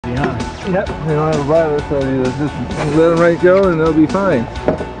scampi, huh? Yep, they don't have a bladder, so you just let them right go and they'll be fine. You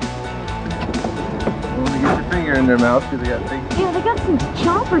want to get your finger in their mouth because they got big. Yeah, they got some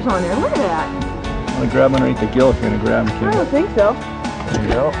chompers on there. Look at that. I'm gonna grab underneath the gill if you're gonna grab them, I kid. don't think so. There you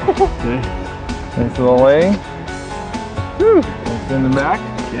go. Okay. Nice little leg. Whew. Send them back.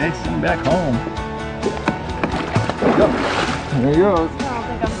 Okay, send them back home. There he goes. I don't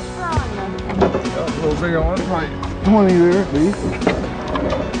think I'm strong enough. Got a little bigger one, probably 20 there at least.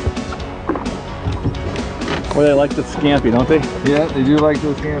 Well, they like the scampi, don't they? Yeah, they do like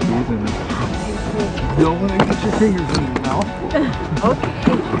those scampies. And you don't want to get your fingers in your mouth.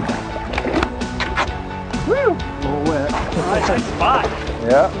 Okay. Woo! A little wet. Nice spot.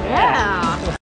 Yeah. Yeah.